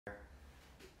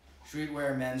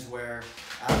streetwear, menswear,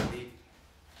 athlete.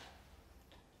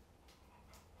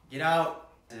 Get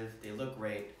out. They look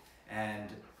great, and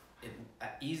it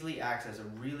easily acts as a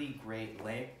really great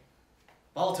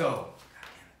Balto.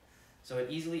 So it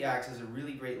easily acts as a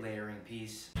really great layering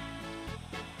piece.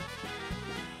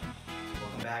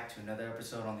 Welcome back to another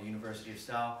episode on the University of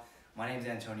Style. My name is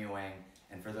Antonio Wang,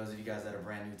 and for those of you guys that are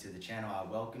brand new to the channel, I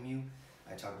welcome you.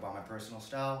 I talk about my personal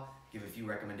style, give a few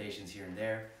recommendations here and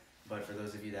there, but for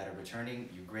those of you that are returning,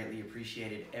 you greatly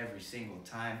appreciate it every single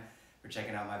time for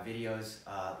checking out my videos.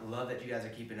 Love that you guys are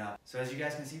keeping up. So as you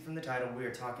guys can see from the title, we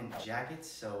are talking jackets,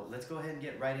 so let's go ahead and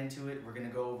get right into it. We're gonna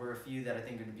go over a few that I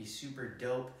think are gonna be super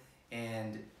dope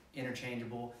and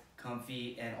interchangeable,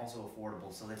 comfy, and also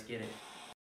affordable. So let's get it.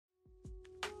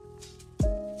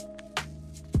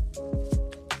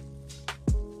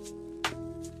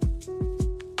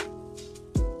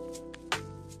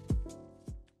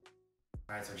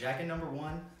 All right, so jacket number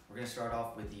one, we're gonna start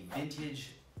off with the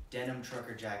vintage denim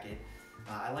trucker jacket.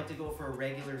 I like to go for a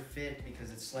regular fit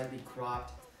because it's slightly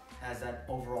cropped, has that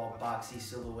overall boxy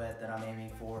silhouette that I'm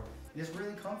aiming for, and it's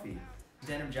really comfy.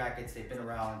 Denim jackets, they've been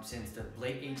around since the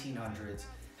late 1800s,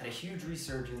 had a huge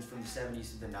resurgence from the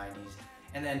 70s to the 90s,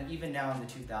 and then even now in the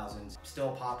 2000s,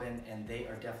 still popping, and they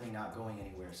are definitely not going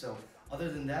anywhere. So other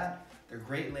than that, they're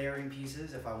great layering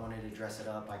pieces. If I wanted to dress it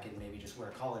up, I could maybe just wear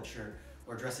a collared shirt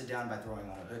or dress it down by throwing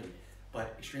on a hoodie.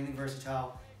 But extremely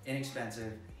versatile,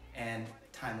 inexpensive, and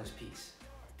timeless piece.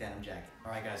 Denim jacket.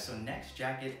 All right guys, so next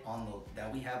jacket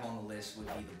that we have on the list would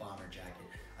be the bomber jacket.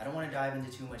 I don't want to dive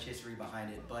into too much history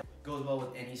behind it, but it goes well with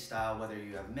any style, whether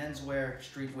you have menswear,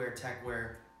 streetwear,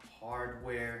 techwear,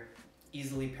 hardwear,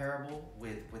 easily pairable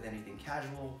with anything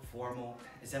casual, formal.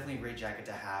 It's definitely a great jacket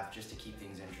to have just to keep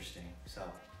things interesting. So,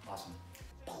 awesome.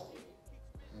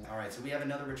 All right, so we have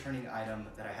another returning item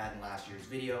that I had in last year's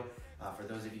video. For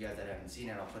those of you guys that haven't seen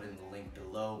it, I'll put in the link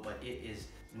below, but it is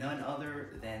none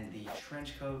other than the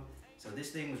trench coat. So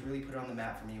this thing was really put on the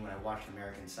map for me when I watched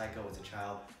American Psycho as a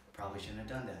child. Probably shouldn't have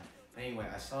done that. But anyway,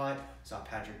 I saw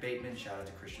Patrick Bateman, shout out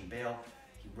to Christian Bale.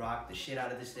 He rocked the shit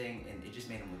out of this thing, and it just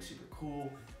made him look super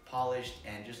cool, polished,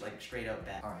 and just like straight up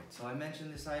bad. All right, so I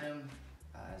mentioned this item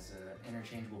as an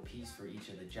interchangeable piece for each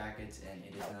of the jackets, and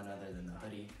it is none other than the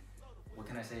hoodie. What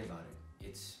can I say about it?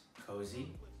 It's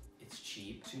cozy, it's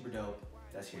cheap, super dope,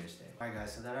 that's here to stay. All right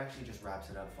guys, so that actually just wraps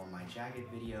it up for my jacket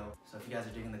video. So if you guys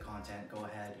are digging the content, go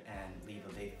ahead and leave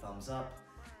a big thumbs up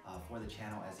for the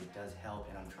channel, as it does help,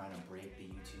 and I'm trying to break the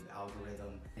YouTube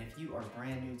algorithm. And if you are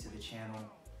brand new to the channel,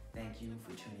 thank you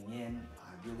for tuning in.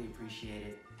 I really appreciate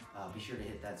it. Be sure to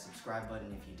hit that subscribe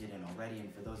button if you didn't already,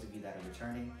 and for those of you that are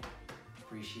returning,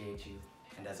 appreciate you.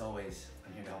 And as always,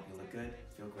 I'm here to help you look good,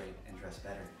 feel great, and dress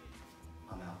better.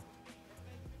 I'm out.